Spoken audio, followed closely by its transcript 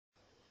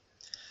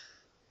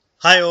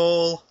Hi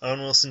all,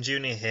 Owen Wilson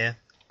Jr. here,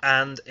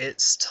 and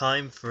it's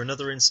time for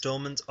another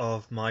instalment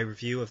of my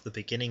review of the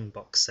beginning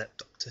box set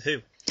Doctor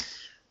Who.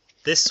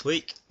 This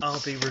week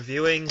I'll be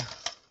reviewing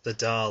the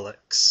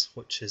Daleks,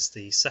 which is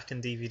the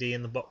second DVD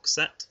in the box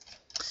set,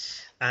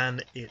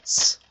 and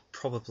it's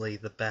probably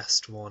the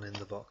best one in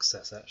the box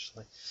set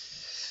actually.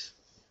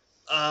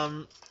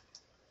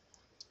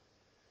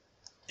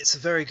 It's a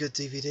very good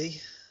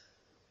DVD,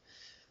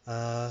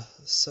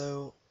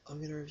 so I'm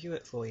going to review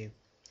it for you.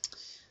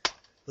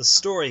 The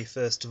story,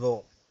 first of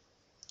all.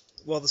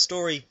 Well, the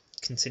story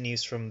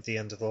continues from the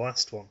end of the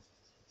last one,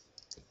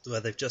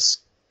 where they've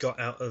just got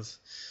out of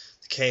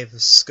the Cave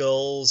of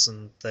Skulls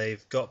and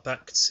they've got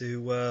back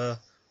to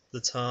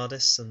the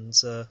TARDIS, and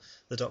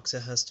the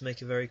Doctor has to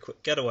make a very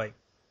quick getaway.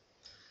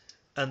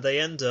 And they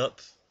end up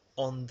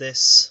on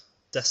this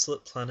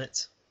desolate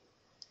planet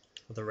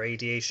where the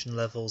radiation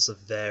levels are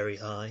very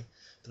high,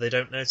 but they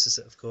don't notice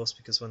it, of course,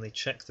 because when they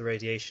check the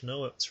radiation,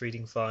 oh, it's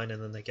reading fine,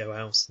 and then they go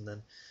out and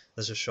then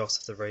there's a shot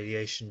of the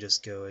radiation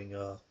just going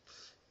up.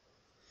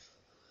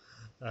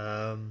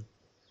 And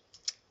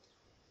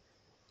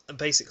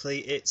basically,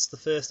 it's the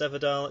first ever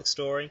Dalek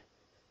story.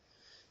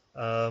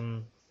 They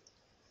land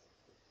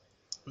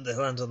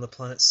on the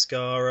planet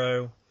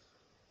Skaro.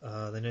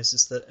 They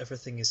notice that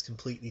everything is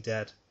completely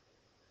dead.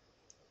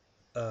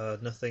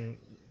 There's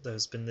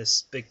been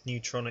this big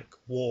neutronic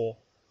war,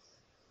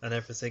 and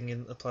everything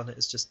in the planet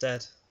is just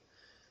dead.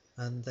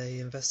 And they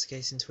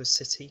investigate into a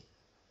city,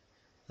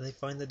 and they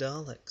find the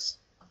Daleks.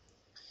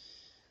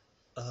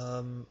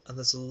 And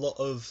there's a lot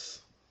of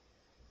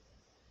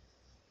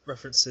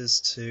references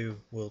to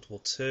World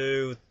War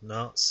II,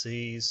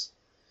 Nazis,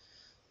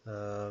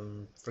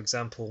 for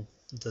example,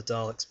 the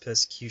Daleks'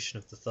 persecution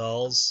of the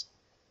Thals,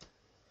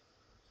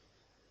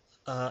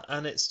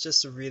 and it's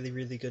just a really,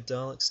 really good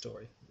Dalek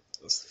story.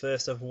 It's the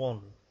first ever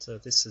one, so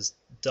this is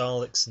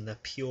Daleks in their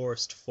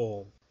purest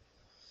form,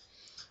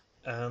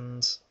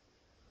 and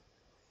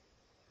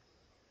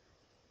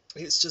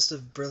it's just a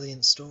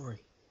brilliant story.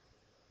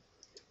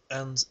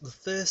 And the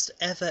first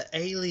ever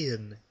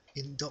alien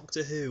in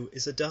Doctor Who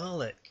is a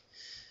Dalek.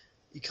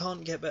 You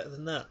can't get better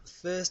than that. The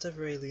first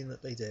ever alien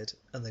that they did,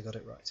 and they got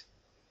it right.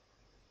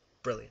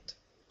 Brilliant.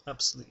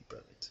 Absolutely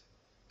brilliant.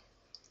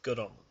 Good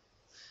on them.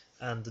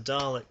 And the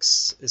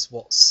Daleks is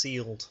what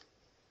sealed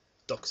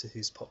Doctor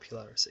Who's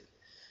popularity.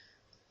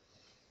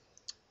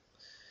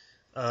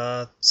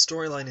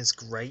 Storyline is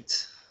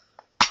great.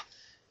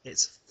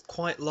 It's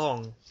quite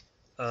long.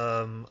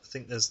 I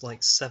think there's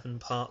like 7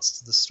 parts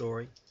to the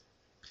story,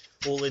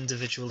 all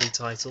individually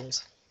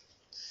titled.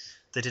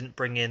 They didn't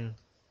bring in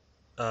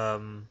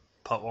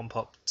part 1,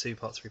 part 2,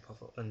 part 3, part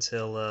 4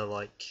 until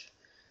like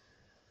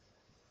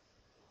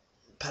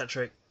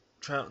Patrick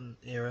Troughton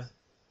era,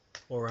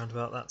 or around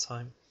about that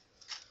time.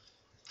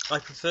 I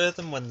prefer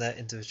them when they're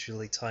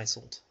individually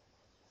titled,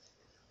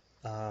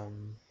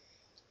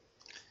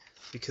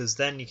 because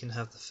then you can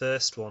have the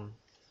first one.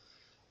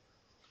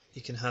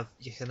 You can have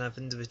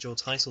individual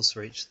titles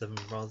for each of them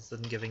rather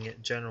than giving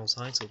it general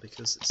title,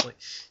 because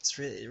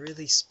it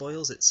really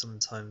spoils it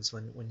sometimes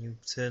when you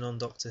turn on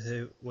Doctor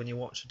Who, when you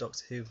watch a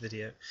Doctor Who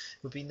video.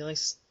 It would be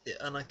nice,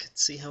 and I could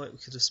see how it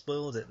could have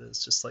spoiled it.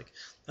 It's just like,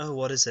 oh,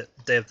 what is it?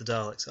 Day of the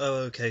Daleks.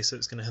 Oh, okay, so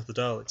it's going to have the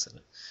Daleks in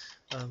it.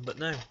 But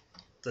no,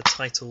 the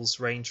titles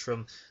range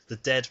from the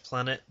Dead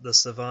Planet, the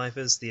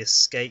Survivors, the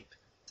Escape,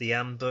 the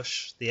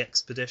Ambush, the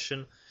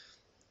Expedition,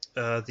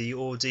 the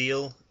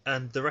Ordeal,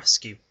 and the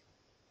Rescue.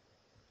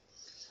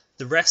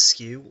 The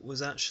Rescue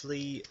was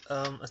actually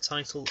a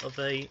title of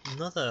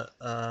another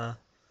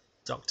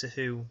Doctor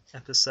Who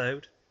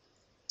episode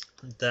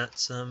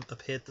that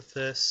appeared the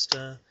first,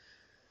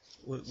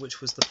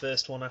 which was the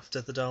first one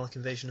after the Dalek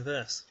invasion of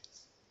Earth.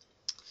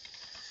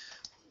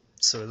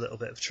 So a little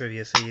bit of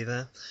trivia for you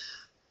there.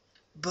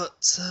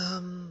 But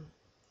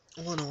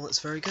all in all, it's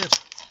very good.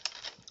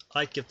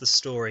 I'd give the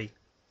story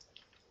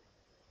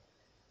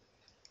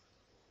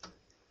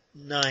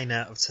 9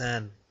 out of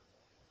 10.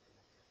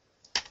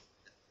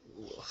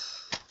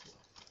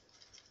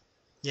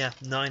 Yeah,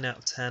 9 out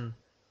of 10.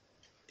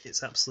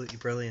 It's absolutely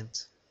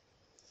brilliant.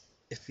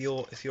 If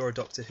you're a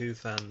Doctor Who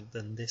fan,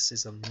 then this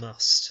is a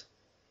must.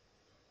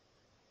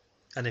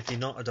 And if you're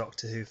not a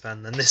Doctor Who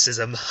fan, then this is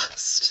a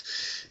must.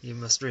 You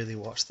must really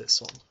watch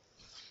this one.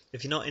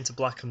 If you're not into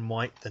black and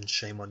white, then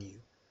shame on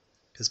you,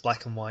 because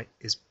black and white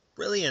is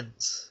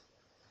brilliant.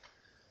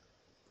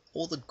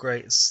 All the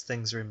greatest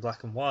things are in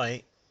black and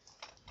white.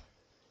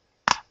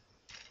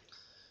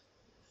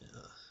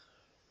 Yeah.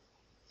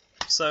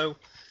 So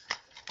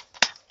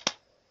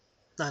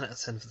 9 out of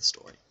 10 for the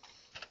story.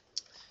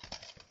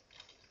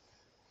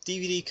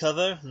 DVD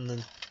cover and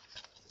the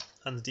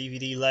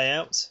DVD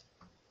layout.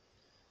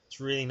 It's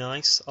really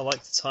nice. I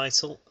like the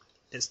title.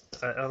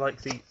 I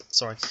like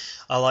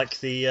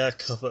the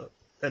cover,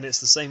 and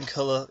it's the same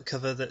cover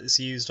that is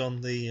used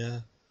on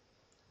the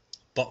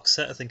box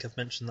set. I think I've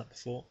mentioned that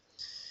before.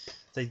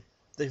 They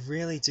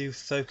really do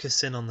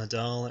focus in on the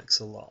Daleks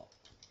a lot.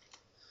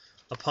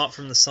 Apart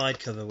from the side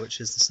cover,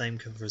 which is the same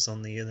cover as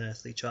on the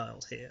Unearthly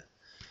Child here.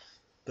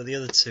 But the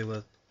other two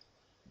are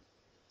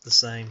the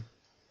same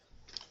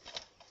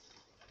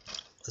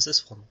as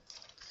this one.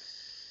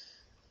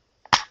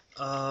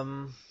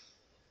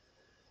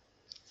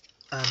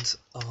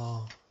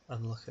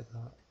 And look at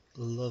that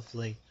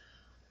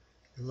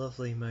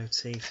lovely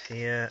motif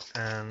here,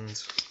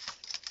 and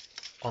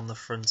on the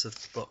front of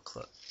the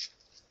booklet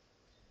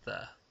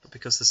there. But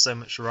because there's so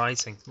much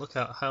writing, look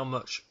at how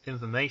much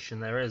information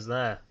there is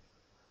there.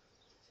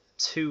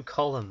 2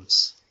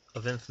 columns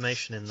of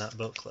information in that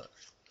booklet.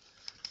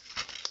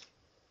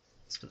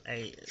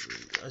 I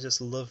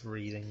just love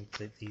reading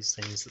these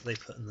things that they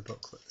put in the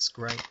booklet. It's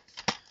great.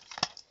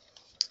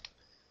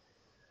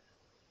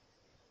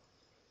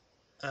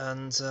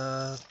 And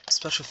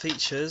special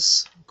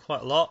features,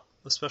 quite a lot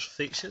of special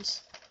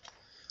features.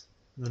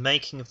 The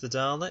making of the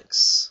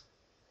Daleks,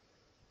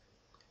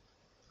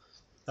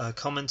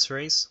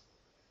 commentaries,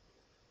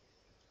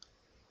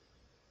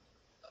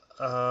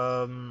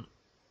 and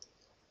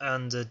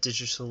a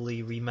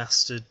digitally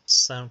remastered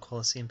sound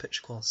quality and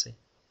picture quality.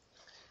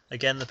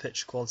 Again, the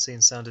picture quality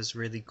and sound is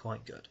really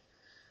quite good.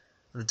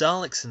 And the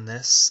Daleks in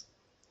this,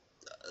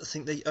 I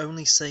think they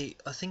only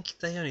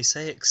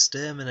say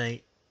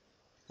exterminate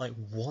like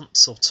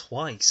once or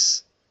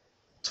twice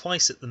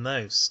at the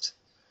most.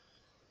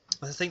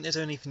 I think they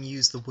don't even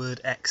use the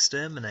word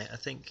exterminate. I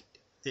think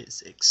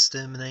it's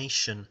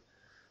extermination.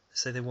 They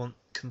say they want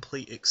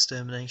complete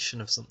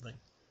extermination of something.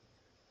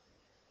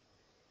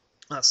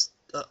 That's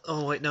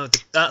oh wait, no,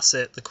 that's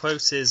it. The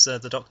quote is the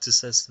Doctor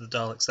says to the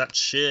Daleks, "That's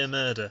sheer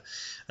murder,"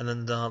 and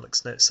then the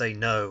Daleks say,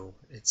 "No,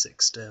 it's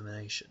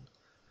extermination."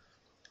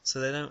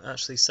 So they don't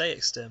actually say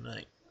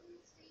exterminate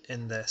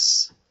in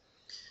this,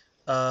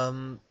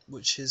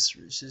 which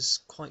is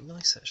quite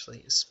nice actually.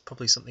 It's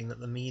probably something that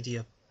the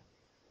media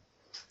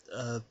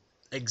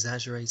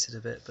exaggerated a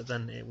bit, but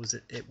then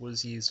it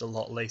was used a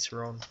lot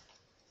later on.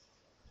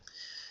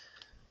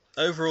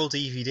 Overall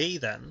DVD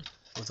then,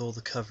 with all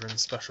the cover and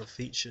special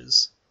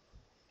features,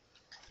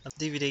 and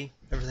DVD,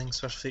 everything,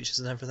 special features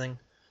and everything,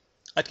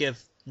 I'd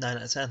give 9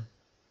 out of 10.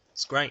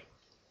 It's great.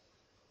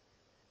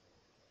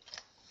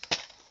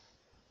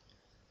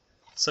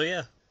 So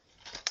yeah,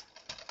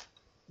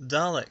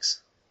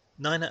 Daleks,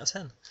 9 out of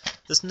 10.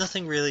 There's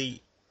nothing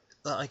really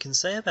that I can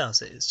say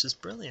about it. It's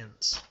just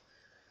brilliant.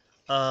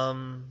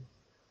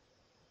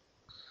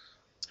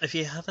 If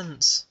you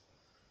haven't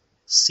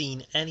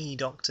seen any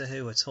Doctor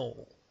Who at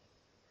all,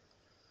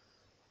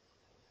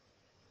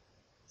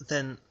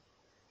 then,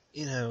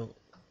 you know,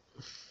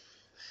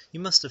 you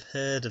must have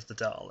heard of the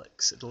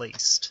Daleks at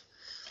least.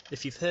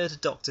 If you've heard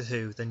of Doctor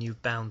Who, then you're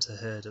bound to have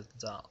heard of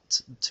the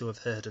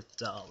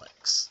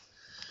Daleks.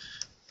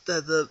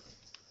 They're the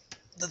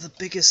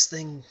biggest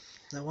thing.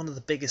 They're one of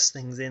the biggest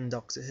things in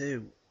Doctor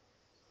Who.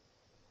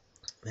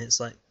 It's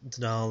like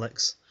the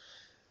Daleks,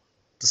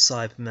 the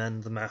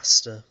Cybermen, the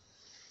Master,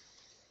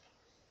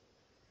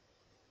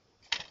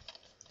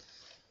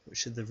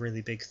 which are the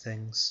really big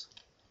things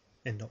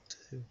in Doctor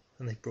Who,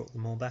 and they brought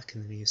them all back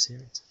in the new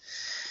series.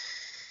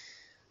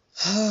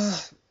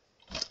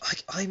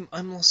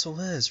 I'm lost for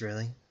words,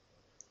 really,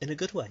 in a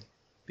good way,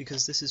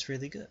 because this is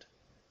really good.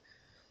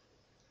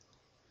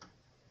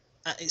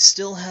 It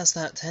still has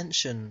that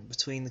tension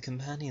between the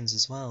companions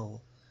as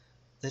well.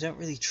 They don't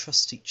really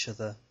trust each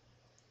other,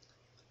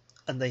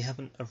 and they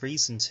haven't a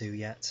reason to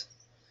yet.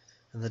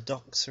 And the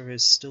Doctor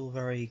is still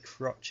very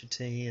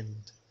crotchety and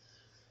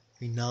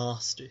very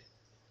nasty.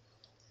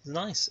 It's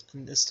nice,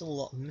 and there's still a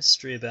lot of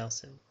mystery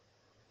about him,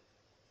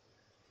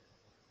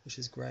 which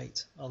is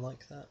great. I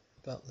like that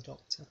about the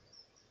Doctor.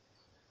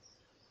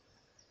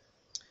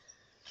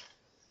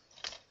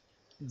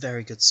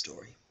 Very good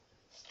story.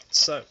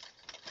 So,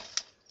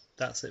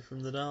 that's it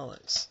from the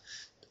Daleks.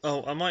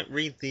 Oh, I might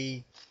read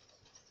the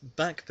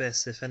back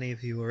bit if any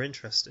of you are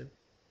interested.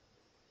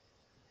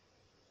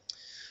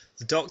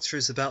 The Doctor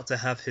is about to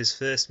have his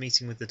first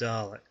meeting with the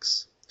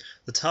Daleks.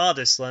 The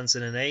TARDIS lands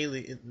in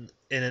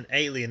an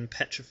alien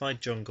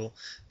petrified jungle,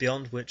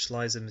 beyond which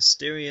lies a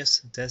mysterious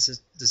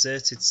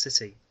deserted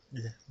city.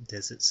 The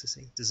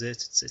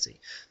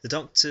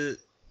Doctor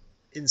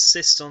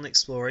insists on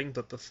exploring,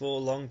 but before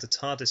long the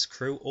TARDIS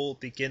crew all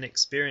begin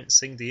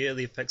experiencing the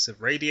early effects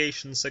of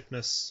radiation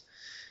sickness,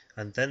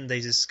 and then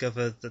they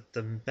discover that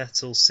the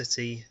metal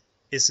city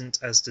isn't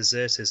as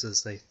deserted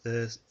as they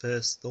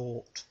first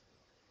thought.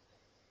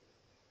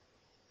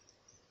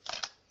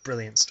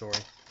 Brilliant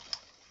story.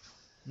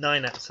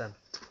 9 out of 10.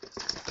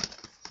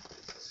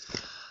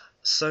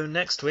 So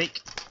next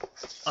week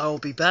I'll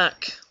be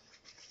back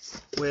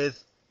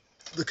with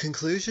the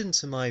conclusion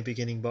to my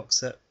beginning box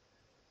set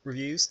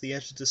reviews, The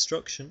Edge of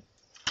Destruction.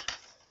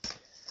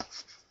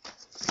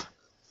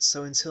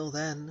 So until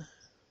then,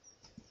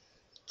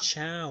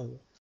 ciao.